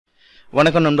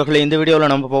வணக்கம் நண்பர்களே, இந்த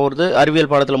வீடியோவில் நம்ம போகிறது அறிவியல்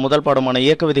பாடத்தில் முதல் பாடமான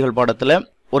இயக்க விதிகள் பாடத்தில்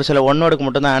ஒரு சில ஒன்னோடுக்கு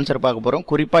மட்டும் தான் ஆன்சர் பார்க்க போகிறோம்.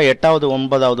 குறிப்பாக 8வது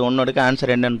 9வது ஒன்னோடுக்கு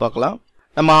ஆன்சர் என்னன்னு பார்க்கலாம்.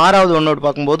 நம்ம 6வது ஒன்னோடு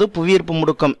பார்க்கும்போது புவியீர்ப்பு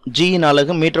முடுக்கம் G-இன்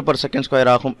அலகு மீட்டர்/செகண்ட்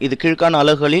ஆகும். இது கீழ்கான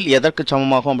அலகுகளில் எதற்கு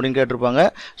சமமாகும் அப்படின்னு கேட்டிருப்பாங்க.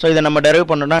 ஸோ இதை நம்ம டெரைவ்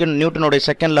பண்ணோம்னா நியூட்டனுடைய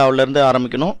செகண்ட் லாவிலிருந்து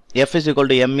ஆரம்பிக்கணும். F =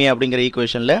 ma அப்படிங்கிற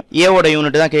ஈக்குவேஷனில் ஏவோட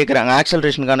யூனிட் தான் கேட்குறாங்க.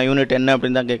 ஆக்சலரேஷனுக்கான யூனிட் என்ன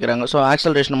அப்படின்னு தான் கேட்குறாங்க. ஸோ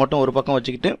ஆக்சலரேஷன் மட்டும் ஒரு பக்கம்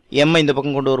வச்சுக்கிட்டு m இந்த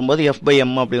பக்கம் கொண்டு வரும்போது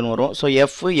F/m அப்படின்னு வரும். ஸோ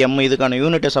F m இதுக்கான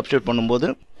யூனிட்டை சப்ஸ்டியூட் பண்ணும்போது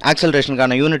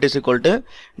ஆக்சலரேஷனுக்கான யூனிட் =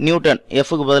 நியூட்டன்.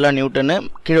 Fக்கு பதிலாக நியூட்டனு,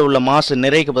 கீழே உள்ள மாஸ்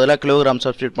நிறைக்கு பதிலாக கிலோகிராம்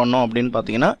சப்ஸ்டியூட் பண்ணோம் அப்படின்னு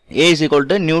பார்த்தீங்கன்னா A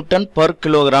நியூட்டன் பர்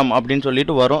கிலோகிராம் அப்படின்னு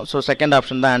சொல்லிட்டு வரும். ஸோ செகண்ட்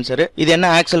ஆப்ஷன் தான் ஆன்சர். இது என்ன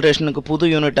ஆக்சலரேஷனுக்கு புது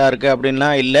யூனிட்டா இருக்கு அப்படின்னா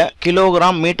இல்ல,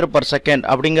 கிலோகிராம் மீட்டர்/செகண்ட்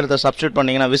அப்படிங்கறத சப்ஸ்டியூட்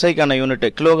பண்ணீங்கன்னா விசைக்கான யூனிட்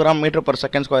கிலோகிராம்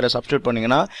மீட்டர்/செகண்ட் சப்ஸ்டியூட்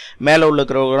பண்ணீங்கன்னா மேல உள்ள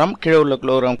கிலோகிராம் கீழே உள்ள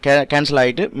கிலோகிராம் கேன்சல்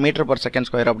ஆயிட்டு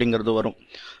மீட்டர்/செகண்ட் அப்படிங்கிறது வரும்.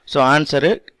 So answer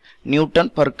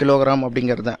Newton per kilogram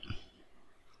அப்படிங்கிறது.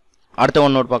 அடுத்த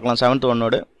ஒன்னோடு பார்க்கலாம். 7th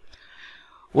ஒன்னோடு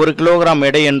ஒரு கிலோகிராம்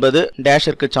எடை என்பது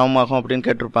டேஷிற்கு சமமாகும் அப்படின்னு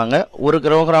கேட்டிருப்பாங்க. ஒரு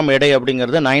கிலோகிராம் எடை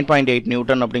அப்படிங்கிறது 9.8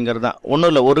 நியூட்டன் அப்படிங்கிறது தான். ஒன்றும்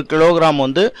இல்லை, ஒரு கிலோகிராம்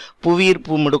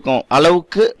புவியீர்ப்பு முடுக்கம்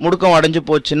அளவுக்கு முடுக்கம் அடைஞ்சு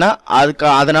போச்சுன்னா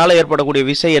அதனால ஏற்படக்கூடிய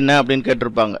விசை என்ன அப்படின்னு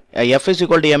கேட்டிருப்பாங்க. F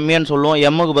 = ma சொல்லுவோம்.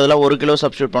 எம்முக்கு பதிலாக 1 கிலோ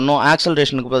சப்ஸ்டியூட் பண்ணோம்.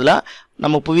 ஆக்சலரேஷனுக்கு பதிலாக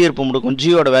நம்ம புவியீர்ப்பு முடுக்கம்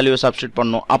G-யோட வேல்யூ சப்ஸ்டியூட்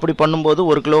பண்ணோம். அப்படி பண்ணும்போது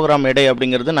ஒரு கிலோகிராம் எடை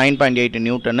அப்படிங்கிறது 9.8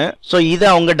 நியூட்டனு. ஸோ இதை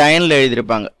அவங்க டயனில்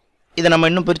எழுதியிருப்பாங்க. இதை நம்ம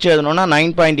இன்னும் பிரித்து எழுதணும்னா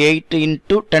 9.8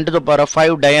 ×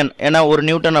 10⁵ டயன். ஏன்னா ஒரு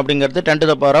நியூட்டன் அப்படிங்கிறது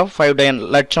 10⁵ டயன்,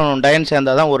 லட்சம் டயன்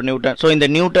சேர்ந்தால் தான் ஒரு நியூட்டன். ஸோ இந்த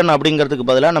நியூட்டன் அப்படிங்கிறதுக்கு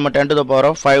பதிலாக நம்ம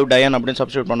 10⁵ டயன் அப்படின்னு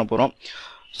சப்ஸ்டியூட் பண்ண போகிறோம்.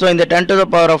 ஸோ இந்த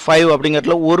 10⁵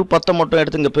 அப்படிங்கிறதுல ஒரு 10 மட்டும்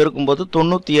எடுத்து இங்கே பெருக்கும்போது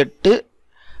 98.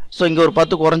 ஸோ இங்கே ஒரு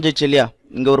 10 குறைஞ்சிச்சு இல்லையா,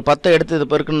 இங்கே ஒரு 10 எடுத்து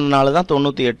இது பெருக்குனதுனால தான்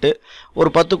 98.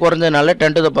 ஒரு 10 குறைஞ்சதுனால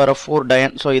 10⁴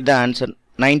 டயன். ஸோ இதுதான் ஆன்சர்.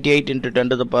 98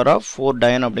 × 10⁴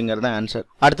 டயன் அப்படிங்கிறது ஆன்சர்.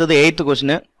 அடுத்தது 8th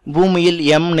கொஸ்டின். பூமியில்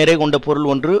m நிறை கொண்ட பொருள்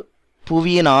ஒன்று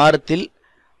புவியின் ஆரத்தில்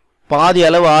பாதி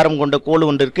அளவு ஆரம் கொண்ட கோள்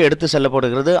ஒன்றிற்கு எடுத்து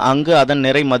செல்லப்படுகிறது. அங்கு அதன்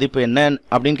நிறை மதிப்பு என்ன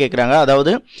அப்படின்னு கேட்குறாங்க.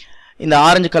 அதாவது இந்த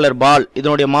ஆரஞ்சு கலர் பால்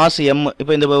இதனுடைய மாஸ் m,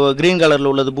 இப்போ இந்த கிரீன்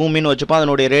கலரில் உள்ளது பூமின்னு வச்சுப்போம்,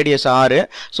 அதனுடைய ரேடியஸ் 6.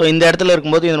 ஸோ இந்த இடத்துல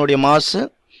இருக்கும்போது இதனுடைய மாஸ்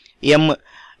m,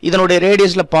 இதனுடைய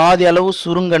ரேடியஸில் பாதி அளவு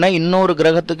சுருங்கன இன்னொரு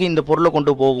கிரகத்துக்கு இந்த பொருளை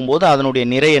கொண்டு போகும்போது அதனுடைய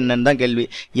நிறை என்னன்னு தான் கேள்வி.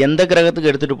 எந்த கிரகத்துக்கு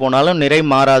எடுத்துகிட்டு போனாலும் நிறை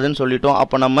மாறாதுன்னு சொல்லிட்டோம்.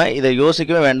 அப்போ நம்ம இதை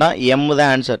யோசிக்கவே வேண்டாம், m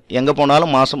தான் ஆன்சர். எங்கே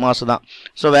போனாலும் மாசு தான்.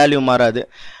 ஸோ வேல்யூ மாறாது.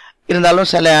 இருந்தாலும்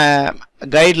சில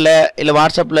கைடில் இல்லை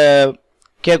வாட்ஸ்அப்பில்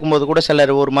கேட்கும்போது கூட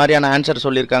சிலர் ஒரு மாதிரியான ஆன்சர்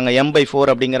சொல்லியிருக்காங்க. m/4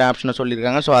 அப்படிங்கிற ஆப்ஷனை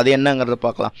சொல்லியிருக்காங்க. ஸோ அது என்னங்கிறத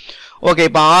பார்க்கலாம். ஓகே,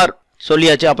 இப்போ ஆர்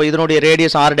சொல்லியாச்சு. அப்போ இதனுடைய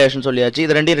ரேடியஸ் r டேஷ்னு சொல்லியாச்சு.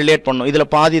 இது ரெண்டையும் ரிலேட் பண்ணும். இதில்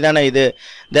பாதி தானே இது.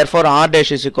 therefore r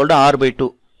dash = r/2.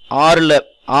 6ல்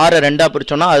 6 2ஆக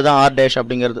பிரிச்சோம்னா அதுதான் r dash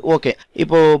அப்படிங்கிறது. ஓகே,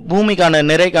 இப்போ பூமிக்கான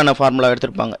நிறைக்கான ஃபார்முலா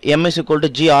எடுத்திருப்பாங்க. m =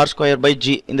 g(r²/g).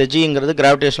 இந்த ஜிங்கிறது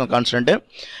கிராவிடேஷனல் கான்ஸ்டன்ட்.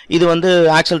 இது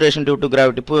ஆக்சலரேஷன் டியூ டு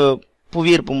கிராவிட்டி,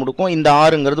 புவியீர்ப்பு முடுக்கும். இந்த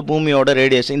ஆறுங்கிறது பூமியோட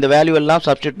ரேடியஸ். இந்த வேல்யூ எல்லாம்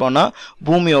சப்ஸ்டியூட் பண்ணால்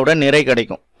பூமியோட நிறை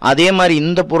கிடைக்கும். அதே மாதிரி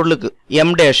இந்த பொருளுக்கு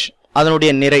m'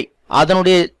 அதனுடைய நிறை,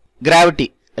 அதனுடைய கிராவிட்டி,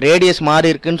 ரேடியஸ் மாறி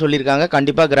இருக்குன்னு சொல்லியிருக்காங்க.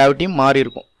 கண்டிப்பாக கிராவிட்டி மாறி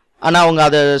இருக்கும். ஆனால் அவங்க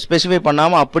அதை ஸ்பெசிஃபை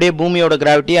பண்ணாமல் அப்படியே பூமியோட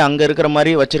கிராவிட்டியை அங்கே இருக்கிற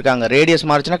மாதிரி வச்சுருக்காங்க. ரேடியஸ்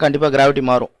மாறிச்சுன்னா கண்டிப்பாக கிராவிட்டி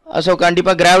மாறும். ஸோ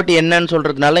கண்டிப்பாக கிராவிட்டி என்னன்னு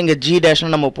சொல்கிறதுனால இங்கே G'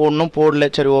 நம்ம போடல.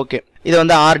 சரி, ஓகே, இதை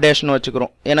r'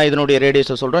 வச்சுக்கிறோம். ஏன்னா இதனுடைய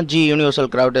ரேடியஸை சொல்கிறோம். G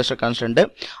universal gravitational constant.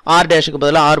 r'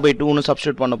 பதிலாக r/2ன்னு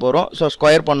சப்ஸ்டியூட் பண்ண போகிறோம். ஸோ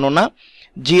ஸ்கொயர் பண்ணோன்னா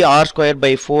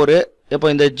G(r²/4). இப்போ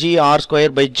இந்த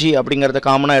G(r²/g) அப்படிங்கிறத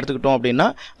காமனாக எடுத்துக்கிட்டோம் அப்படின்னா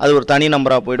அது ஒரு தனி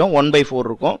நம்பராக போயிடும். 1/4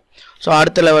 இருக்கும். ஸோ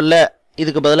அடுத்த லெவலில்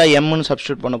இதுக்கு பதிலாக mன்னு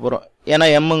சப்ஸ்டியூட் பண்ண போகிறோம். ஏன்னா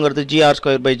mங்கிறது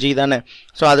G(r²/g) தானே.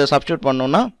 ஸோ அதை சப்ஸ்டியூட்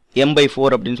பண்ணோன்னா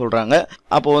m/4 அப்படின்னு சொல்கிறாங்க.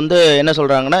 அப்போ என்ன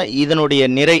சொல்கிறாங்கன்னா இதனுடைய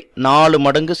நிறை 4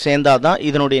 மடங்கு சேர்ந்தாதான்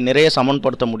இதனுடைய நிறையை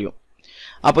சமன்படுத்த முடியும்.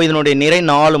 அப்போ இதனுடைய நிறை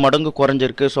 4 மடங்கு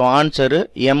குறைஞ்சிருக்கு. ஸோ ஆன்சரு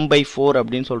m/4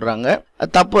 அப்படின்னு சொல்கிறாங்க.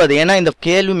 தப்பு அது. ஏன்னா இந்த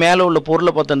கேள்வி மேலே உள்ள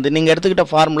பொருளை பற்றினது. நீங்கள் எடுத்துக்கிட்ட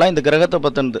ஃபார்முலா இந்த கிரகத்தை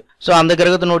பற்றினது. ஸோ அந்த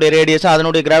கிரகத்தினுடைய ரேடியஸ்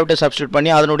அதனுடைய கிராவிட்டி சப்ஸ்டியூட்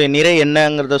பண்ணி அதனுடைய நிறை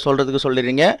என்னங்கிறத சொல்கிறதுக்கு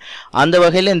சொல்லிடுறீங்க. அந்த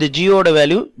வகையில் இந்த ஜியோட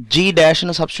வேல்யூ G'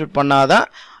 சப்ஸ்டியூட் பண்ணாதான்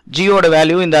ஜியோட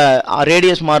வேல்யூ இந்த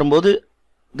ரேடியஸ் மாறும்போது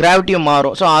கிராவிட்டியும்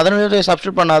மாறும். ஸோ அதனுடைய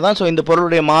சப்ஸ்டியூட் பண்ணாதான் ஸோ இந்த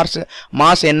பொருளுடைய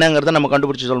மாஸ் என்னங்கிறத நம்ம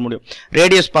கண்டுபிடிச்சி சொல்ல முடியும்.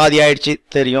 ரேடியஸ் பாதி ஆயிடுச்சு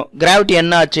தெரியும், கிராவிட்டி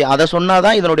என்ன ஆச்சு அதை சொன்னால்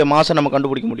தான் இதனுடைய மாஸை நம்ம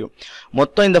கண்டுபிடிக்க முடியும்.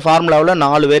 மொத்தம் இந்த ஃபார்முலாவில்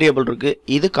 4 வேரியபிள் இருக்குது.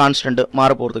 இது கான்ஸ்டன்ட்,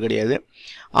 மாற போகிறது கிடையாது.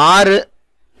 6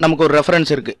 நமக்கு ஒரு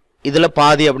ரெஃபரன்ஸ் இருக்குது. இதில்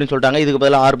பாதி அப்படின்னு சொல்லிட்டாங்க. இதுக்கு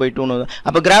பதிலாக r/2ன்னு.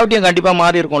 அப்போ கிராவிட்டியும் கண்டிப்பாக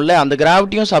மாறி இருக்கும்ல. அந்த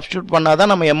கிராவிட்டியும் சப்ஸ்டியூட்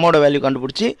பண்ணாதான் நம்ம எம்மோட வேல்யூ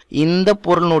கண்டுபிடிச்சி இந்த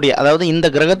பொருளினுடைய, அதாவது இந்த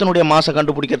கிரகத்தினுடைய மாசை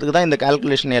கண்டுபிடிக்கிறதுக்கு தான் இந்த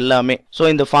கால்குலேஷன் எல்லாமே. ஸோ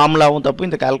இந்த ஃபார்முலாவும் தப்பு,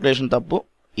 இந்த கால்குலேஷன் தப்பு.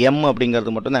 m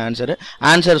அப்படிங்கிறது மட்டும் தான் ஆன்சர்.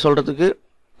 ஆன்சர் சொல்கிறதுக்கு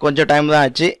கொஞ்சம் டைம் தான்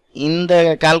ஆச்சு. இந்த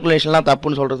கால்குலேஷன்லாம்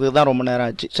தப்புன்னு சொல்றதுக்கு தான் ரொம்ப நேரம்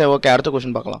ஆச்சு. சரி, ஓகே, அடுத்த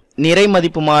கொஸ்டின் பார்க்கலாம். நிறை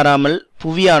மதிப்பு மாறாமல்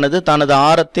புவியானது தனது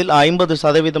ஆரத்தில்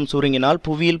 50% சுருங்கினால்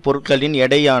புவியில் பொருட்களின்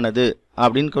எடையானது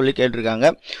அப்படின்னு சொல்லி கேட்டிருக்காங்க.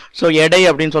 ஸோ எடை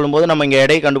அப்படின்னு சொல்லும்போது நம்ம இங்கே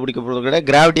எடை கண்டுபிடிக்க போகிறது கிடையாது,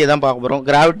 கிராவிட்டியை தான் பார்க்க போகிறோம்.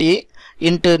 கிராவிட்டி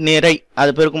இன்ட்டு நிறை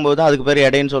அது பெருக்கும்போது தான் அதுக்கு பேர்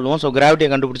எடைன்னு சொல்லுவோம். ஸோ கிராவிட்டியை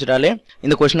கண்டுபிடிச்சிட்டாலே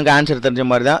இந்த கொஸ்டினுக்கு ஆன்சர் தெரிஞ்ச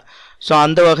மாதிரி தான். ஸோ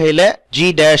அந்த வகையில்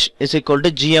G dash is equal to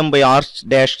GM/R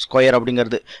dash square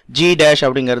அப்படிங்கிறது. G dash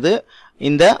அப்படிங்கிறது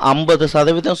இந்த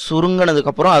 50%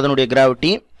 சுருங்கினதுக்கப்புறம் அதனுடைய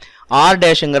கிராவிட்டி, R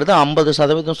டேஷுங்கிறது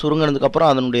 50%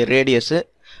 சுருங்கினதுக்கப்புறம் அதனுடைய ரேடியஸு.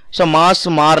 ஸோ மாஸ்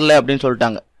மாறல அப்படின்னு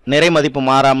சொல்லிட்டாங்க, நிறை மதிப்பு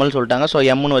மாறாமல் சொல்லிட்டாங்க. ஸோ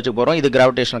எம்னு வச்சு போகிறோம், இது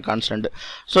கிராவிடேஷனல் கான்ஸ்டன்ட்.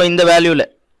 ஸோ இந்த வேல்யூவில்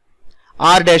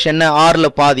ஆர் டேஷ் என்ன, ஆரில்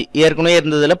பாதி ஏற்கனவே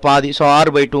இருந்ததில் பாதி. ஸோ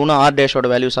R/2ன்னு ஆர் டேஷோட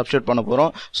வேல்யூ சப்ஸ்டியூட் பண்ண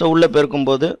போகிறோம். ஸோ உள்ளே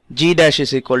பெருக்கும்போது G dash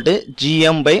is equal to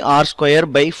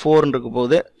GM/R²/4 இருக்க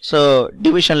போகுது. ஸோ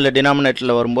டிவிஷனில்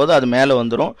டினாமினேட்டரில் வரும்போது அது மேலே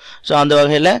வந்துடும். ஸோ அந்த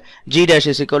வகையில் G dash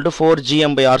is equal to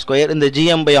 4GM/R². இந்த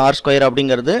GM/R²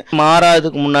 அப்படிங்கிறது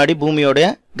மாறாததுக்கு முன்னாடி பூமியோடைய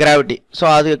கிராவிட்டி. ஸோ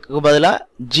அதுக்கு பதிலாக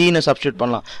ஜின்னு சப்ஸ்டியூட்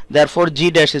பண்ணலாம். therefore G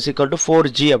dash is equal to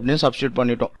 4G அப்படின்னு சப்ஸ்டியூட்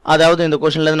பண்ணிட்டோம். அதாவது இந்த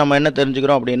கொஸ்டின்லேருந்து நம்ம என்ன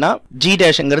தெரிஞ்சுக்கிறோம் அப்படின்னா, G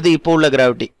டேஷ்ங்கிறது இப்போ உள்ள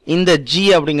கிராவிட்டி, இந்த G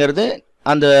அப்படிங்கிறது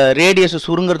அந்த ரேடியஸ்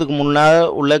சுருங்கிறதுக்கு முன்னாடி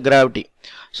உள்ள கிராவிட்டி.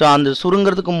 ஸோ அந்த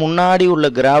சுருங்கிறதுக்கு முன்னாடி உள்ள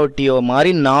கிராவிட்டியோ மாதிரி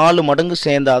 4 மடங்கு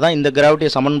சேர்ந்தாதான் இந்த கிராவிட்டியை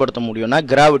சமன்படுத்த முடியும்னா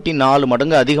கிராவிட்டி 4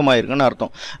 மடங்கு அதிகமாயிருக்குன்னு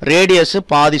அர்த்தம். ரேடியஸ்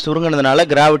பாதி சுருங்கினதுனால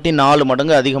கிராவிட்டி 4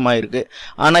 மடங்கு அதிகமாயிருக்கு.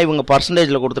 ஆனால் இவங்க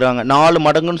பர்சன்டேஜில் கொடுத்துருக்காங்க. 4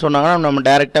 மடங்குன்னு சொன்னாங்கன்னா நம்ம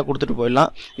டைரெக்டாக கொடுத்துட்டு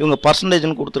போயிடலாம். இவங்க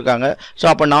பர்சன்டேஜ்னு கொடுத்துருக்காங்க. ஸோ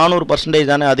அப்போ 400%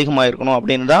 தானே அதிகமாயிருக்கணும்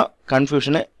அப்படின்னு தான்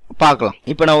கன்ஃபியூஷனு. பார்க்கலாம்.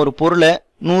 இப்போ நான் ஒரு பொருளை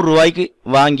 100 ரூபாய்க்கு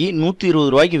வாங்கி 120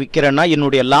 ரூபாய்க்கு விற்கிறேன்னா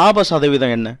என்னுடைய லாப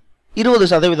சதவீதம் என்ன?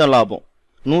 20% லாபம்.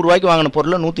 100 ரூபாய்க்கு வாங்கின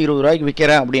பொருளை 120 ரூபாய்க்கு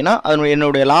விற்கிறேன் அப்படின்னா அது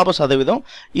என்னுடைய லாப சதவீதம்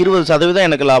 20%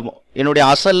 எனக்கு லாபம். என்னுடைய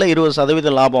அசலில்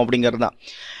 20% லாபம் அப்படிங்கிறது தான்.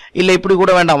 இல்லை இப்படி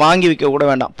கூட வேண்டாம், வாங்கி விற்க கூட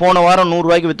வேண்டாம். போன வாரம் 100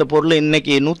 ரூபாய்க்கு விற்ற பொருள்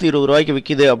இன்னைக்கு 120 ரூபாய்க்கு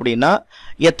விற்கிது அப்படின்னா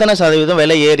எத்தனை சதவீதம்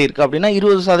விலை ஏறி இருக்கு அப்படின்னா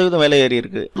 20% விலை ஏறி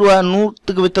இருக்கு.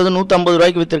 100க்கு விற்றது 150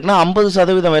 ரூபாய்க்கு விற்றுருக்குன்னா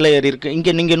 50% விலை ஏறி இருக்கு.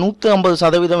 இங்கே நீங்கள்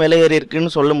 150% விலை ஏறி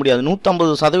இருக்குன்னு சொல்ல முடியாது.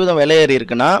 150% விலை ஏறி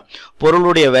இருக்குன்னா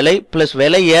பொருளுடைய விலை பிளஸ்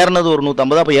விலை ஏறினது ஒரு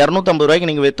 150, அப்போ 250 ரூபாய்க்கு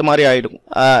நீங்கள் விற்ற மாதிரி ஆகிடும்.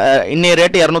 இன்னைய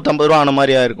ரேட்டு 250 ரூபா ஆன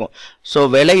மாதிரி ஆயிருக்கும். ஸோ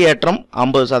விலை ஏற்றம்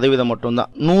 50% மட்டும்தான்.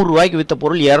 100 ரூபாய்க்கு விற்ற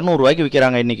பொருள் 200 ரூபாய்க்கு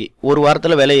விற்கிறாங்க இன்னைக்கு, ஒரு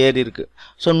வாரத்தில் விலை ஏறி இருக்கு.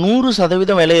 ஸோ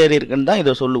 100% விலை ஏறி இருக்குன்னு தான்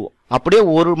இதை சொல்லுவோம். அப்படியே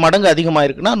 1 மடங்கு அதிகமாக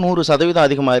இருக்குன்னா 100%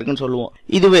 அதிகமாக இருக்குன்னு சொல்லுவோம்.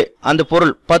 இதுவே அந்த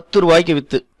பொருள் 10 ரூபாய்க்கு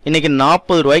வித்து இன்னைக்கு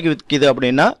 40 ரூபாய்க்கு விற்கிது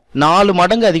அப்படின்னா 4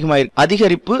 மடங்கு அதிகமாயிருக்கு.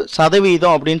 அதிகரிப்பு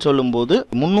சதவீதம் அப்படின்னு சொல்லும்போது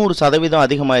 300%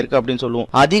 அதிகமாயிருக்கு அப்படின்னு சொல்லுவோம்.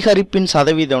 அதிகரிப்பின்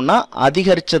சதவீதம்னா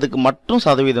அதிகரிச்சதுக்கு மட்டும்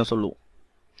சதவீதம் சொல்லுவோம்.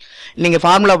 நீங்க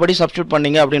ஃபார்முலா படி சப்ஸ்டியூட்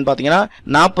பண்ணீங்க அப்படின்னு பாத்தீங்கன்னா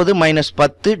 40 -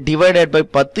 10 டிவைடட் பை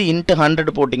 10 ×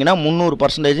 100 போட்டீங்கன்னா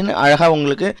 300% அழகா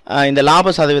உங்களுக்கு இந்த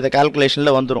லாப சதவீத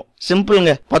கால்குலேஷன்ல வந்துடும்.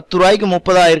 சிம்பிளுங்க. 10 ரூபாய்க்கு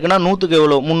 30 ஆயிருக்குன்னா 100க்கு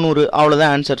எவ்வளவு? 300.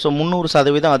 அவ்வளவுதான் ஆன்சர். ஸோ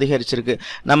 300% அதிகரிச்சிருக்கு.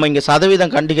 நம்ம இங்க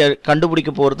சதவீதம்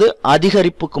கண்டுபிடிக்க போறது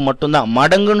அதிகரிப்புக்கு மட்டும்தான்.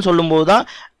 மடங்குன்னு சொல்லும் போதுதான்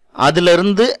அதுல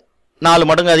இருந்து 4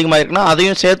 மடங்கு அதிகமாக இருக்குன்னா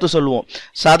அதையும் சேர்த்து சொல்லுவோம்.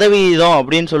 சதவீதம்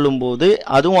அப்படின்னு சொல்லும்போது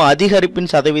அதுவும் அதிகரிப்பின்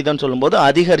சதவீதம் சொல்லும்போது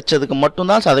அதிகரிச்சதுக்கு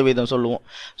மட்டும்தான் சதவீதம் சொல்லுவோம்.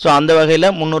 ஸோ அந்த வகையில்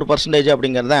 300%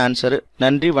 அப்படிங்கிறது ஆன்சரு.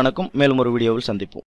 நன்றி, வணக்கம். மேலும் ஒரு வீடியோவில் சந்திப்போம்.